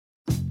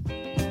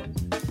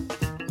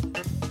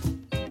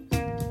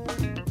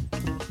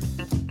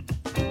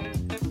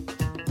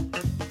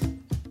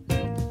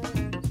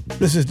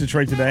This is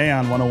Detroit Today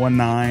on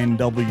 1019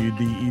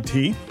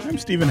 WDET. I'm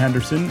Stephen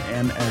Henderson,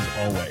 and as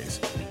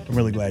always, I'm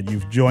really glad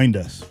you've joined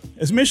us.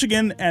 As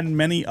Michigan and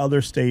many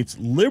other states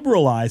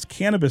liberalize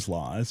cannabis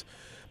laws,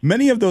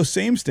 many of those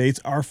same states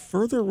are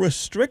further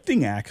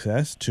restricting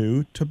access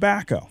to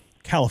tobacco.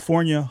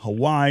 California,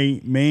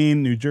 Hawaii,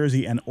 Maine, New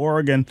Jersey, and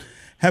Oregon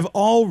have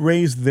all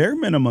raised their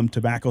minimum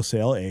tobacco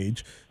sale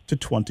age to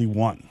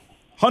 21.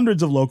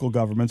 Hundreds of local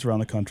governments around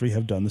the country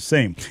have done the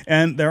same.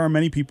 And there are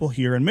many people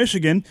here in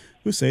Michigan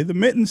who say the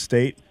Mitten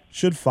State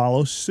should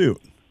follow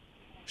suit.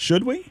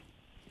 Should we?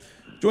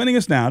 Joining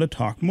us now to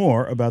talk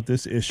more about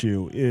this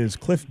issue is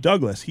Cliff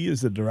Douglas. He is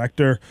the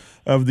director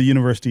of the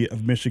University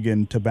of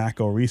Michigan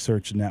Tobacco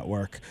Research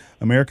Network,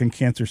 American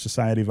Cancer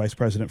Society Vice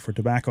President for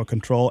Tobacco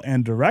Control,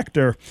 and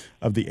director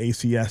of the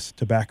ACS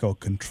Tobacco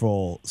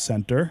Control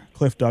Center.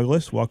 Cliff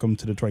Douglas, welcome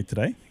to Detroit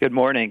Today. Good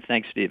morning.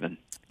 Thanks, Stephen.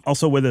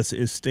 Also with us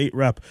is State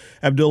Rep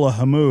Abdullah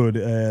Hammoud,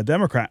 a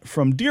Democrat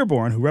from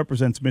Dearborn who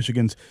represents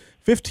Michigan's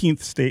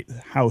 15th State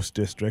House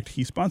District.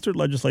 He sponsored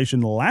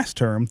legislation last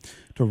term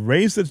to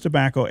raise the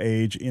tobacco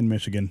age in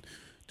Michigan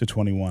to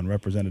 21.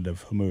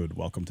 Representative Hammoud,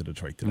 welcome to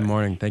Detroit Today. Good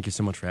morning. Thank you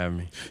so much for having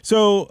me.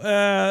 So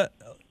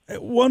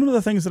one of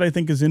the things that I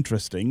think is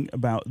interesting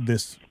about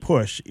this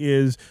push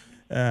is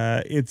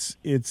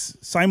it's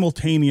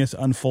simultaneous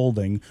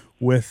unfolding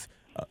with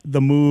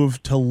the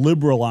move to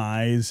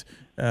liberalize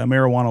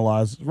marijuana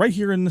laws right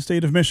here in the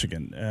state of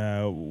Michigan.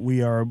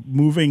 We are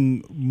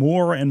moving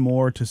more and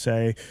more to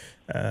say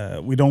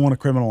we don't want to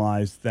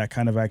criminalize that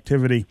kind of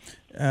activity.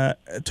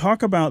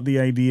 Talk about the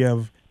idea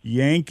of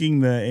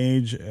yanking the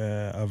age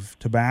of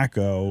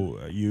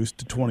tobacco use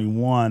to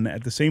 21.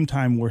 At the same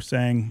time, we're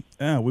saying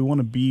we want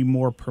to be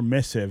more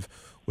permissive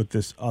with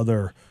this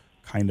other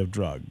kind of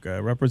drug.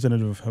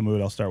 Representative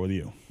Hammoud, I'll start with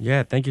you.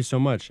 Yeah, thank you so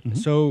much. Mm-hmm.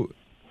 So,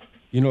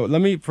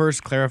 let me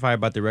first clarify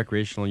about the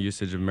recreational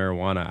usage of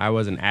marijuana. I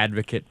was an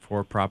advocate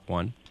for Prop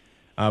 1,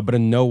 but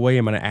in no way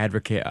am I an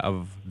advocate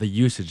of the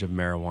usage of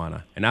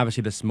marijuana. And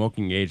obviously the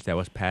smoking age that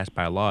was passed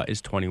by law is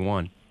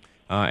 21.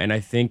 And I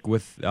think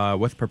with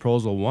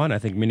Proposal 1, I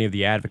think many of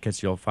the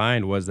advocates you'll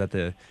find was that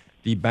the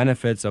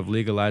benefits of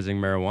legalizing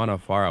marijuana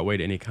far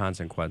outweighed any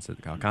consequences.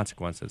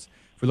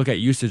 If we look at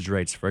usage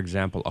rates, for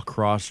example,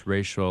 across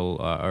racial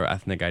or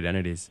ethnic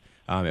identities,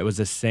 it was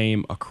the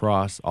same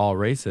across all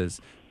races,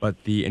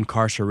 but the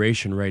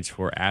incarceration rates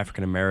for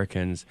African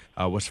Americans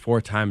was 4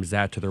 times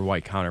that to their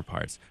white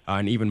counterparts,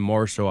 and even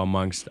more so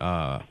amongst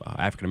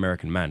African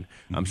American men.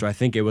 So I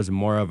think it was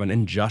more of an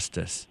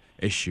injustice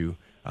issue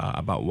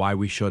about why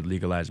we should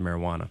legalize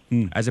marijuana.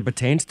 As it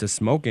pertains to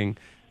smoking,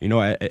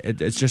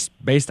 it's just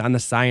based on the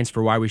science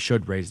for why we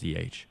should raise the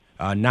age.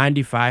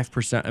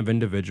 95% of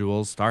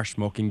individuals start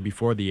smoking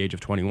before the age of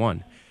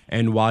 21.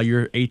 And while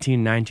you're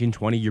 18, 19,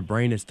 20, your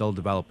brain is still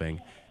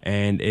developing.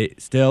 And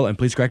it still, and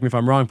please correct me if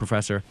I'm wrong,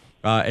 Professor,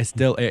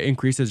 it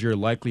increases your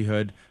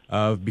likelihood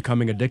of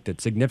becoming addicted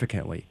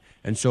significantly.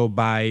 And so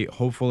by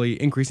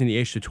hopefully increasing the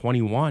age to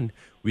 21,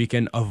 we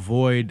can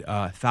avoid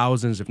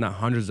thousands, if not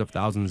hundreds of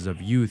thousands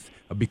of youth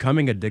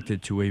becoming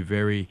addicted to a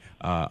very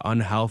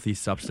unhealthy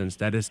substance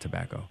that is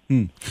tobacco.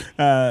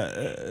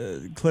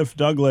 Cliff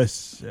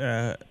Douglas,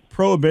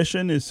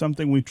 prohibition is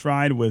something we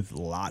tried with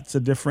lots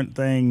of different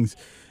things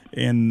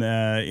in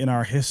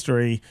our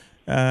history.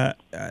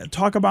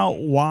 Talk about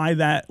why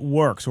that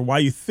works, or why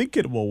you think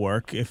it will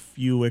work if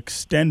you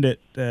extend it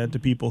to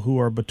people who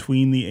are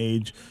between the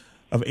age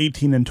of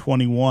 18 and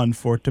 21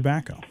 for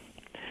tobacco.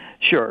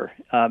 Sure,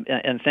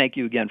 and thank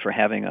you again for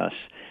having us.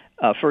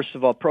 First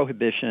of all,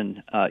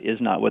 prohibition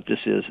is not what this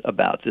is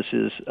about. This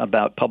is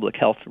about public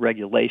health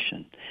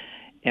regulation.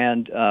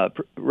 And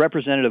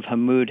Representative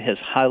Hammoud has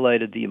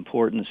highlighted the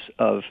importance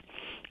of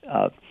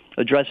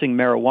addressing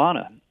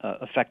marijuana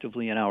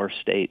effectively in our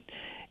state.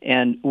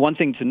 And one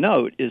thing to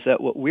note is that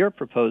what we're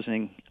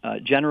proposing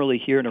generally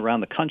here and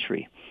around the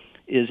country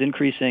is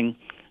increasing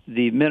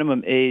the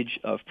minimum age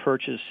of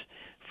purchase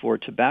for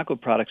tobacco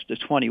products to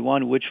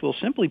 21, which will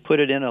simply put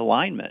it in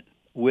alignment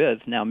with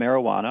now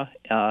marijuana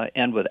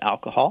and with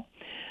alcohol.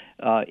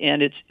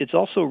 And it's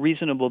also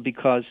reasonable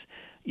because,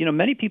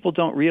 many people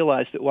don't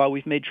realize that while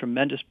we've made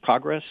tremendous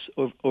progress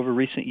over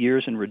recent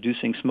years in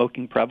reducing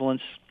smoking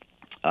prevalence,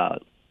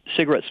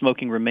 cigarette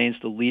smoking remains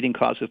the leading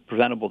cause of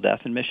preventable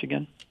death in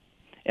Michigan,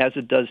 as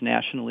it does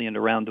nationally and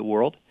around the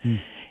world.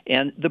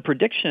 And the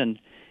prediction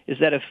is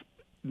that if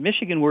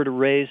Michigan were to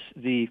raise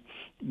the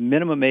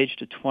minimum age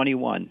to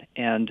 21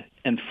 and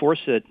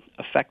enforce it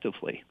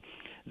effectively,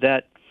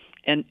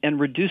 and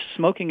reduce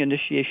smoking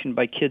initiation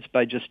by kids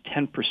by just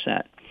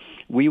 10%,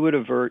 we would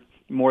avert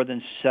more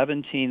than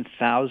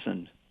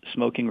 17,000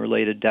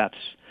 smoking-related deaths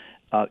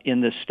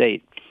in this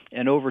state.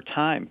 And over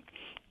time,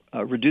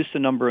 reduce the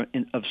number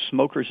of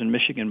smokers in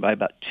Michigan by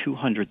about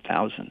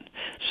 200,000.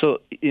 So,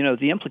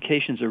 the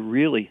implications are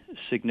really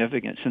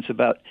significant, since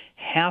about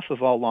half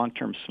of all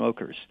long-term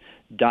smokers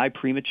die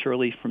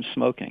prematurely from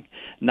smoking,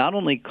 not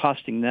only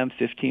costing them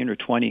 15 or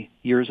 20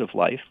 years of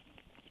life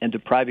and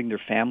depriving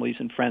their families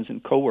and friends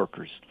and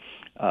coworkers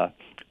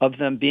of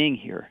them being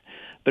here,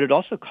 but it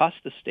also costs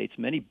the states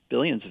many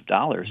billions of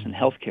dollars in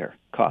health care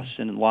costs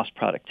and in lost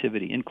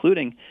productivity,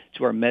 including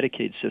to our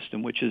Medicaid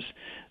system, which is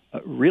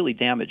really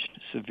damaged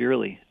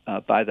severely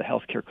by the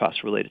health care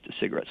costs related to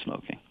cigarette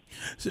smoking.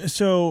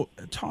 So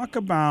talk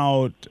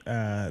about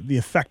the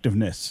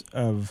effectiveness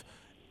of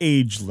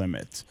age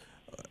limits.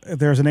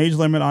 There's an age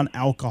limit on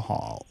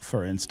alcohol,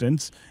 for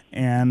instance,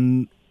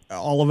 and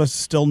all of us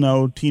still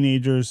know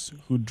teenagers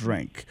who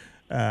drink.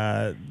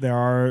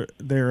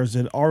 There's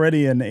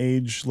already an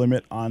age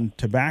limit on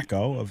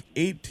tobacco of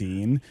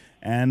 18,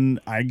 and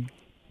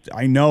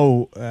I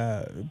know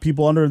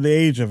people under the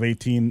age of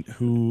 18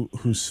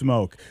 who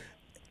smoke.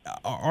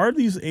 Are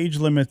these age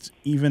limits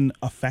even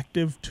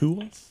effective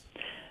tools?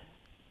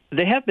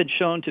 They have been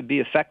shown to be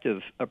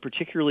effective,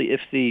 particularly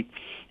if the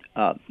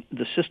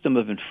system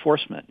of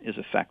enforcement is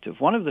effective.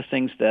 One of the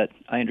things that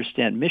I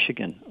understand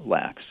Michigan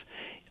lacks,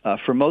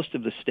 for most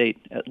of the state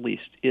at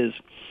least, is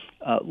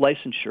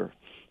licensure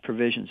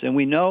provisions. And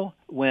we know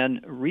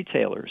when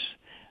retailers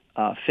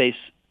face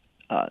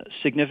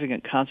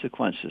significant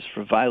consequences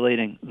for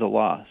violating the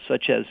law,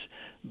 such as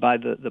by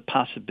the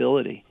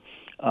possibility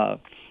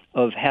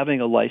of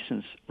having a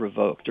license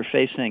revoked or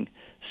facing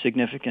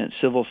significant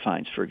civil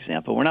fines, for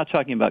example. We're not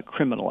talking about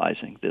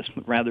criminalizing this,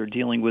 but rather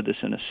dealing with this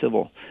in a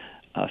civil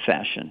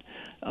fashion.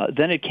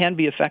 Then it can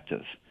be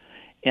effective.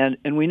 And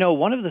we know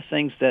one of the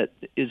things that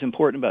is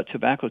important about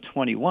Tobacco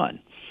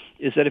 21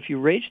 is that if you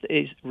raise the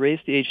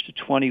age to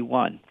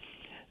 21,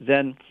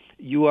 then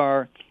you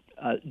are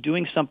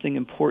doing something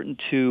important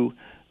to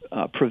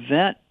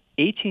prevent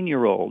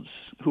 18-year-olds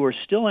who are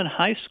still in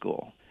high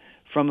school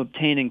from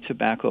obtaining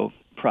tobacco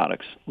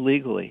products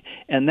legally.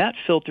 And that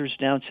filters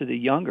down to the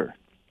younger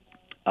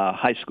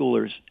high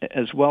schoolers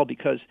as well,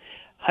 because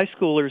high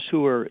schoolers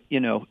who are,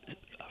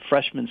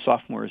 freshmen,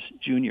 sophomores,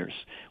 juniors,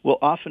 will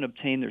often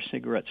obtain their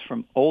cigarettes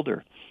from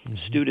older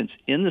students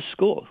in the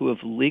school who have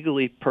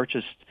legally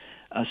purchased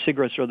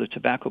cigarettes or other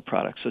tobacco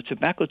products. So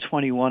Tobacco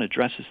 21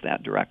 addresses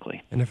that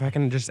directly. And if I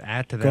can just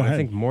add to that, I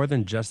think more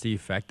than just the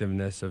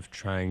effectiveness of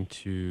trying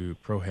to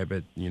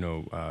prohibit,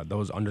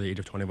 those under the age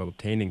of 21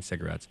 obtaining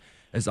cigarettes,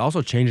 is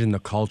also changing the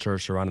culture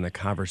surrounding the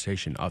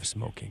conversation of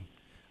smoking.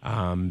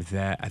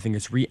 That I think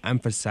it's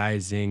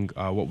re-emphasizing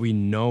what we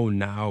know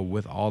now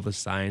with all the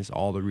science,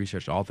 all the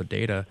research, all the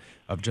data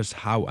of just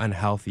how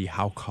unhealthy,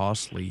 how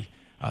costly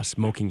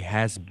smoking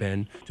has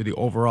been to the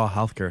overall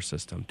healthcare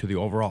system, to the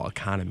overall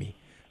economy.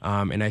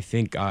 And I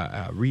think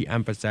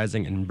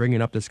re-emphasizing and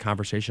bringing up this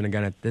conversation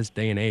again at this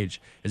day and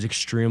age is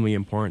extremely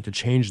important to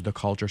change the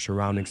culture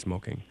surrounding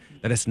smoking,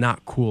 that it's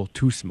not cool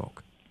to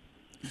smoke.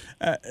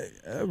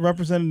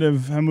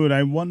 Representative Hammoud,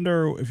 I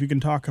wonder if you can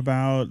talk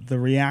about the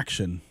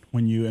reaction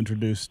when you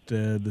introduced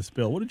this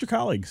bill. What did your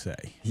colleagues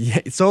say?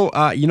 Yeah, so,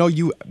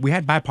 we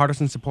had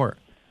bipartisan support.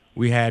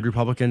 We had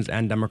Republicans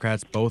and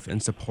Democrats both in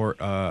support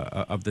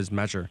of this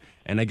measure.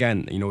 And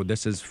again,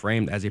 this is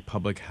framed as a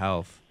public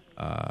health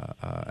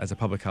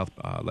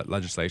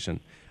legislation.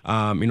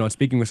 And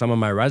speaking with some of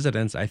my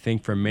residents, I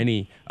think for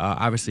many,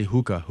 obviously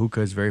hookah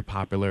is very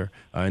popular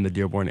in the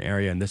Dearborn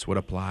area, and this would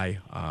apply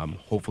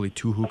hopefully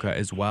to hookah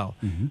as well.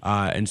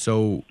 And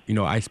so,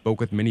 I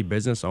spoke with many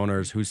business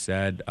owners who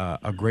said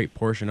a great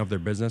portion of their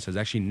business is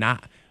actually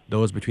not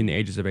those between the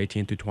ages of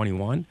 18 to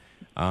 21.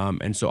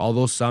 And so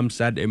although some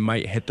said it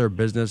might hit their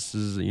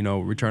businesses,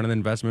 return on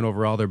investment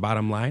overall, their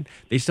bottom line,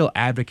 they still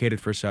advocated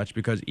for such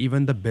because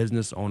even the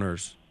business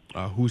owners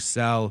who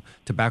sell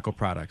tobacco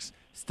products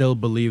still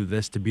believe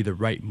this to be the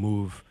right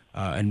move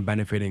and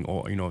benefiting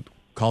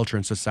culture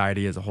and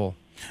society as a whole.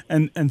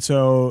 And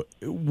so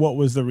what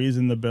was the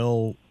reason the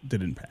bill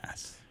didn't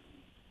pass?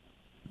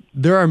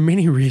 There are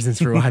many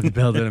reasons for why the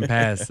bill didn't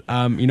pass.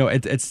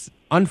 It's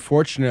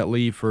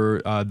unfortunately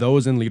for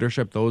those in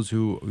leadership, those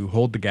who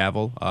hold the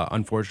gavel.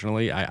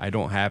 Unfortunately, I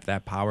don't have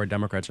that power.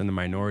 Democrats are in the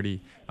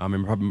minority.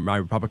 My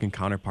Republican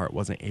counterpart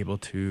wasn't able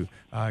to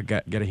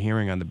get a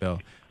hearing on the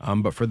bill.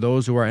 But for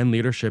those who are in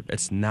leadership,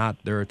 it's not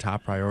their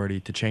top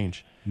priority to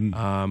change.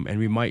 And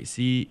we might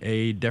see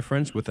a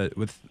difference with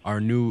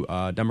our new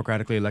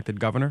democratically elected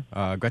governor,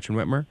 Gretchen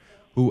Whitmer,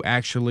 who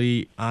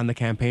actually on the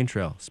campaign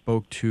trail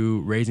spoke to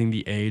raising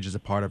the age as a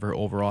part of her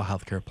overall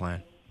health care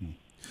plan.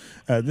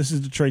 This is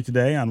Detroit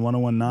Today on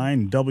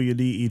 101.9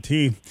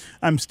 WDET.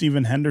 I'm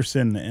Stephen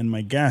Henderson, and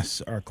my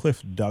guests are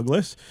Cliff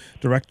Douglas,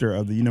 director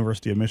of the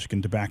University of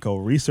Michigan Tobacco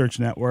Research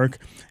Network,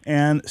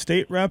 and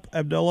State Rep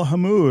Abdullah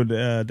Hammoud,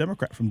 a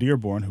Democrat from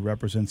Dearborn who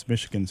represents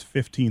Michigan's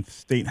 15th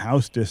State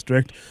House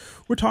District.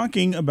 We're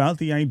talking about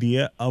the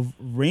idea of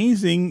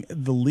raising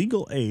the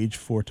legal age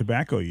for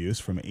tobacco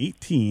use from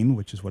 18,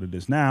 which is what it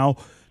is now,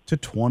 to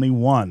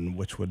 21,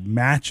 which would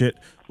match it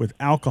with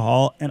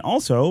alcohol and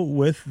also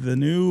with the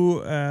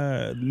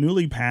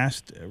newly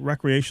passed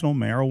recreational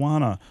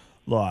marijuana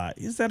law.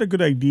 Is that a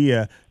good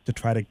idea to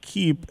try to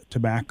keep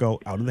tobacco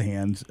out of the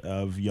hands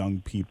of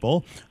young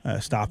people,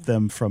 stop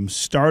them from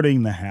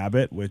starting the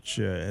habit, which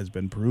has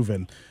been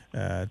proven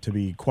to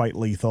be quite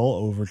lethal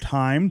over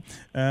time,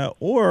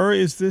 or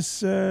is this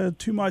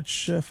too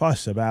much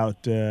fuss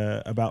about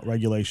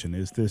regulation?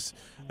 Is this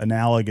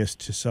analogous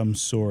to some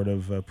sort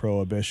of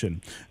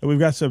prohibition? We've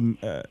got some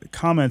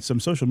comments, some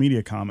social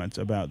media comments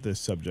about this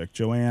subject.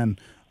 Joanne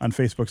on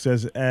Facebook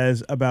says,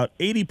 as about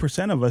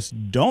 80% of us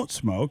don't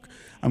smoke,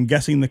 I'm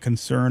guessing the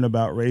concern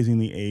about raising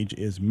the age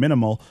is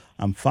minimal.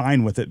 I'm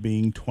fine with it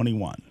being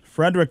 21.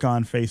 Frederick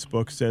on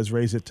Facebook says,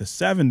 raise it to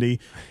 70.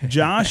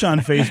 Josh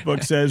on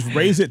Facebook says,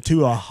 raise it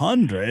to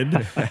 100.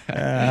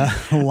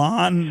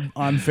 Lon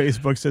on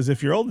Facebook says,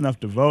 if you're old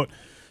enough to vote,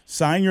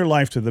 sign your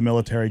life to the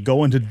military,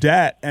 go into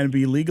debt, and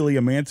be legally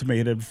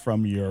emancipated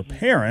from your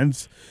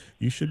parents.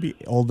 You should be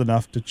old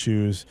enough to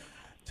choose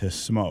to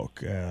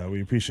smoke.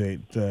 We appreciate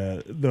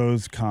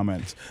those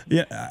comments.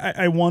 Yeah,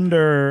 I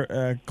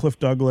wonder, Cliff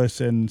Douglas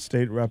and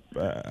State Rep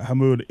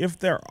Hammoud, if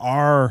there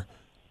are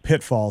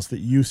pitfalls that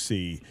you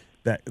see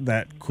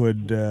that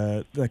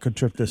could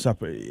trip this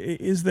up.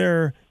 Is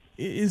there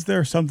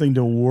something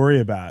to worry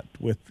about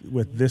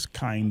with this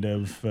kind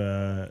of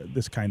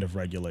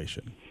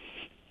regulation?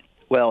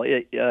 Well,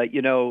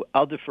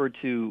 I'll defer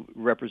to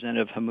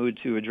Representative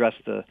Hammoud to address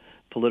the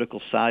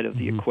political side of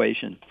the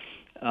equation.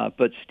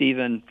 But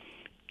Stephen,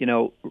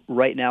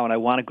 right now, and I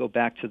want to go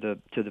back to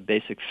the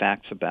basic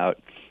facts about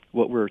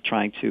what we're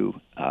trying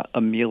to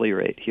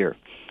ameliorate here.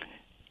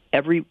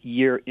 Every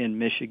year in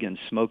Michigan,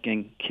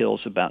 smoking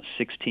kills about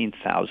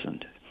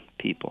 16,000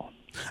 people.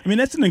 I mean,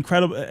 that's an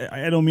incredible,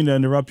 I don't mean to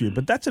interrupt you,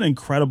 but that's an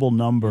incredible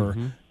number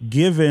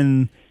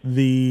given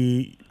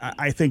the,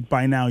 I think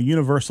by now,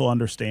 universal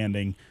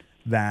understanding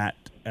that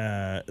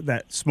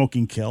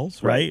smoking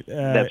kills, right?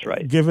 That's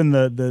right. Given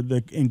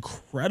the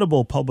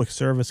incredible public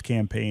service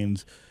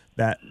campaigns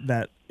that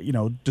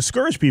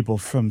discourage people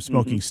from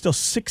smoking, still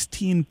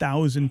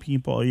 16,000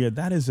 people. Yeah,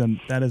 that is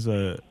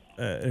a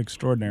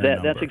extraordinary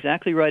number. That's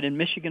exactly right. And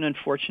Michigan,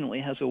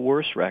 unfortunately, has a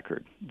worse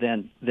record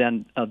than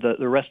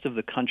the rest of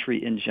the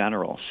country in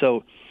general.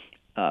 So,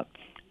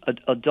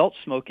 adult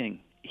smoking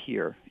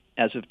here,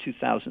 as of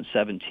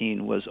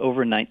 2017, was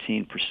over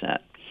 19%,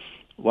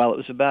 while it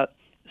was about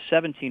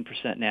 17%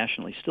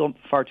 nationally. Still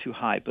far too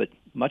high, but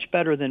much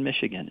better than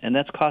Michigan, and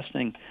that's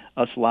costing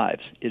us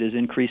lives. It is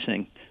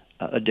increasing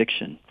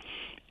addiction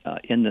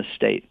in this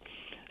state.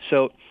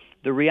 So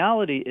the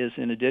reality is,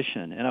 in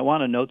addition, and I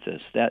want to note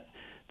this, that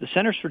the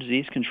Centers for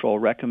Disease Control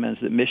recommends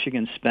that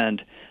Michigan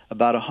spend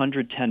about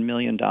 $110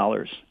 million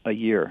a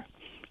year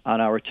on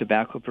our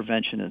tobacco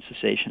prevention and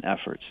cessation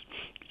efforts.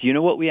 Do you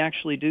know what we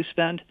actually do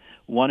spend?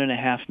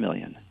 $1.5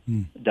 million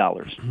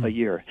a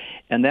year.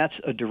 And that's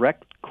a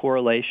direct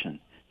correlation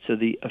to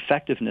the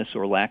effectiveness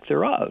or lack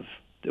thereof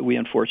that we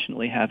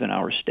unfortunately have in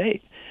our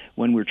state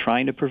when we're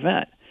trying to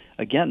prevent,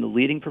 again, the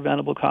leading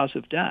preventable cause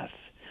of death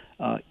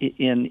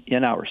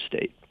in our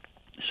state.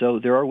 So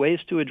there are ways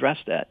to address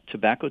that.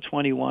 Tobacco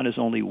 21 is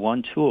only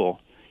one tool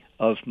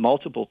of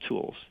multiple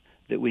tools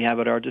that we have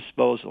at our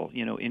disposal,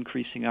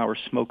 increasing our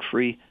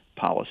smoke-free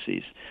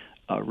policies,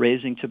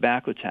 raising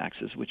tobacco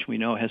taxes, which we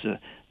know has a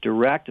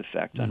direct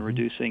effect on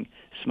reducing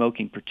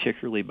smoking,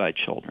 particularly by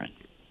children.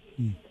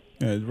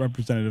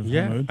 Representative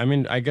Hammoud? I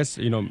mean, I guess,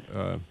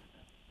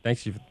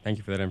 thank you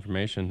for that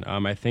information.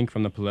 I think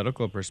from the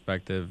political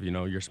perspective,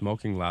 your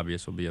smoking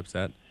lobbyists will be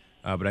upset.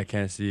 But I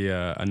can't see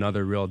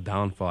another real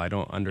downfall. I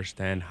don't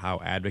understand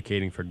how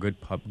advocating for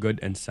good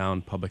and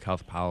sound public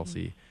health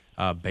policy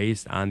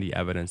based on the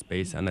evidence,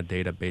 based on the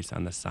data, based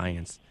on the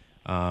science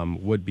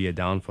would be a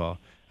downfall.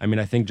 I mean,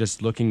 I think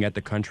just looking at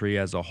the country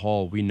as a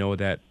whole, we know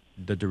that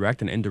the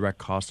direct and indirect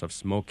costs of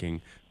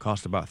smoking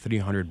cost about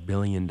 $300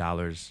 billion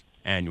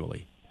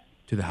annually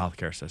to the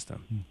healthcare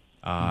system.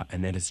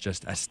 And that is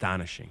just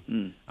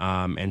astonishing.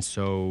 And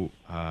so,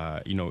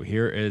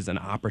 here is an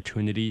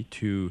opportunity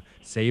to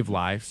save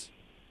lives,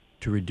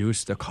 to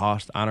reduce the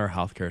cost on our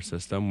healthcare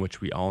system, which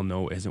we all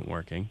know isn't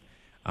working,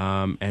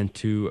 and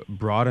to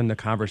broaden the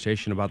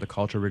conversation about the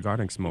culture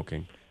regarding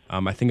smoking.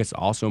 I think it's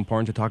also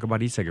important to talk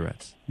about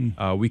e-cigarettes.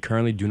 We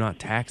currently do not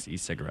tax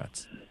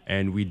e-cigarettes,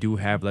 and we do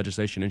have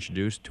legislation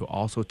introduced to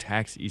also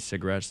tax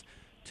e-cigarettes.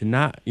 To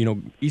not,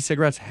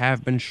 e-cigarettes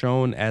have been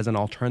shown as an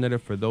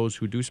alternative for those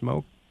who do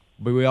smoke.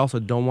 But we also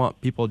don't want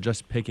people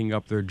just picking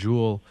up their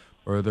Juul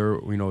or their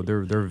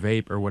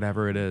vape or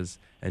whatever it is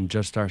and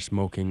just start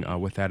smoking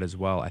with that as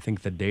well. I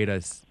think the data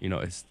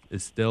is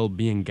still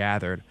being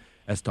gathered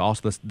as to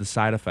also the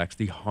side effects,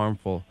 the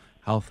harmful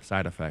health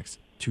side effects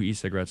to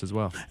e-cigarettes as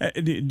well.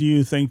 Do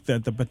you think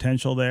that the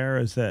potential there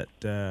is that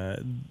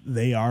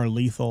they are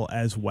lethal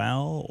as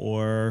well,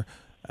 or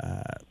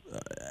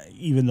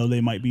even though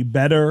they might be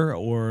better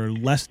or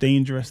less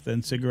dangerous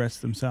than cigarettes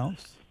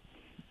themselves?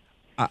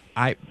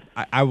 I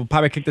will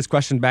probably kick this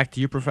question back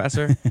to you,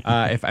 Professor.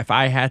 If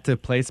I had to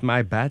place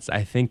my bets,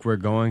 I think we're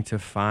going to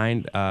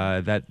find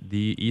that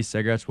the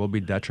e-cigarettes will be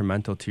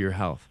detrimental to your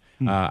health.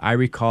 I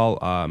recall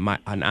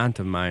an aunt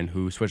of mine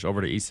who switched over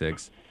to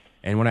e-cigs,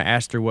 And when I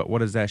asked her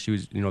what is that, she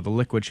was, the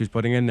liquid she was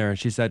putting in there, and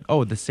she said,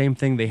 oh, the same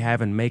thing they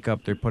have in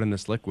makeup, they're putting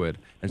this liquid,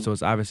 and so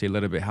it's obviously a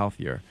little bit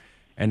healthier.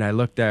 And I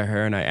looked at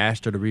her and I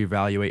asked her to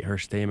reevaluate her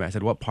statement. I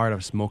said, what part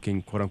of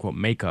smoking, quote unquote,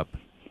 makeup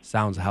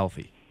sounds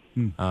healthy?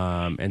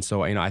 And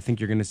so, I think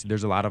you're going to see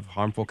there's a lot of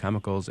harmful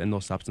chemicals in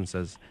those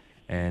substances.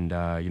 And,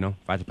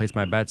 if I had to place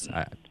my bets,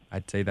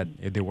 I'd say that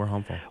they were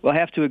harmful. Well, I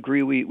have to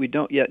agree. We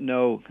don't yet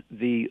know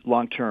the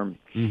long-term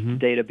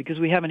data because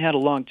we haven't had a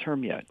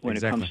long-term yet when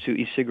it comes to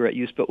e-cigarette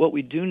use. But what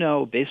we do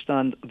know, based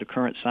on the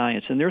current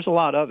science, and there's a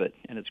lot of it,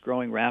 and it's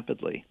growing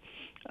rapidly,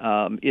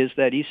 is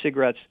that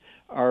e-cigarettes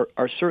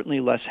are certainly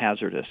less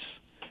hazardous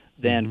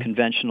than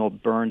conventional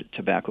burned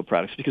tobacco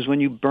products. Because when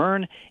you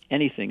burn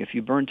anything, if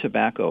you burn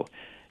tobacco,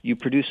 you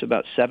produce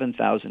about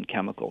 7,000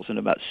 chemicals, and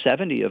about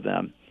 70 of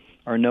them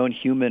are known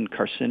human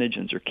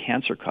carcinogens or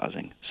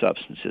cancer-causing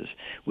substances.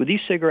 With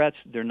e-cigarettes,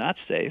 they're not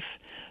safe.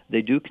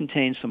 They do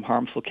contain some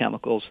harmful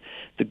chemicals.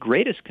 The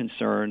greatest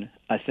concern,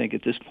 I think,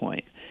 at this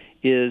point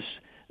is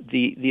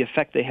the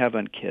effect they have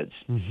on kids.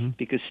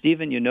 Because,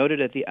 Stephen, you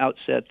noted at the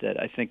outset that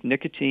I think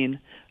nicotine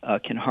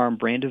can harm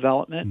brain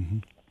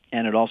development,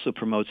 and it also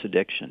promotes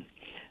addiction.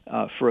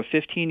 For a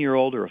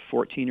 15-year-old or a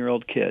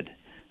 14-year-old kid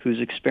who's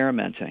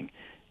experimenting,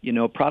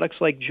 products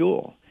like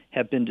Juul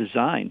have been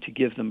designed to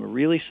give them a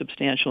really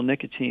substantial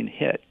nicotine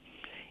hit.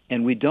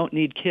 And we don't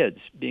need kids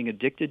being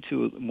addicted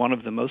to one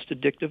of the most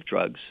addictive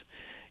drugs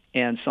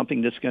and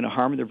something that's going to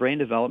harm their brain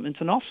development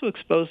and also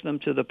expose them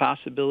to the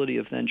possibility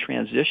of then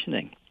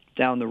transitioning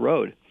down the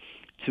road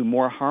to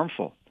more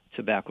harmful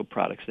tobacco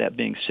products, that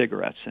being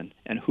cigarettes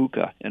and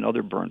hookah and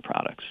other burn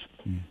products.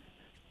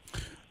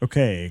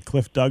 Okay,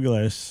 Cliff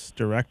Douglas,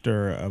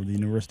 Director of the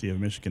University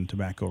of Michigan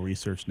Tobacco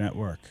Research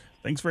Network.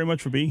 Thanks very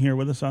much for being here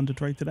with us on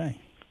Detroit Today.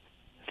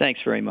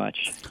 Thanks very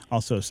much.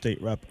 Also,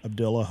 State Rep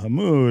Abdullah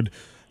Hammoud,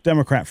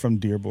 Democrat from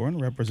Dearborn,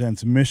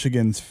 represents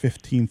Michigan's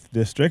 15th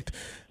District.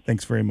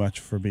 Thanks very much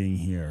for being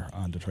here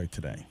on Detroit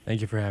Today.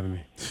 Thank you for having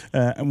me.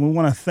 And we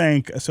want to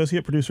thank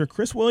Associate Producer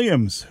Chris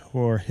Williams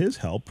for his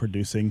help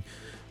producing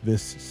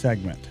this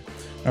segment.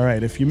 All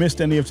right, if you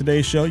missed any of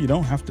today's show, you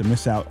don't have to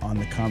miss out on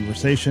the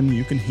conversation.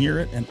 You can hear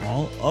it and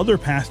all other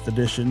past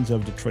editions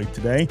of Detroit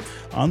Today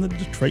on the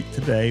Detroit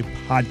Today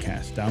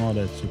podcast. Download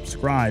and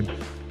subscribe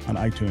on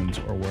iTunes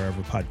or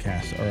wherever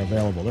podcasts are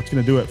available. That's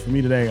going to do it for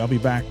me today. I'll be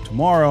back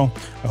tomorrow.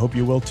 I hope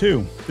you will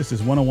too. This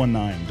is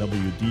 101.9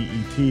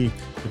 WDET,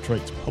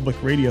 Detroit's public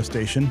radio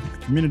station,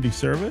 community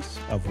service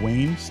of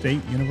Wayne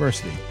State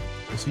University.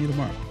 We'll see you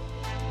tomorrow.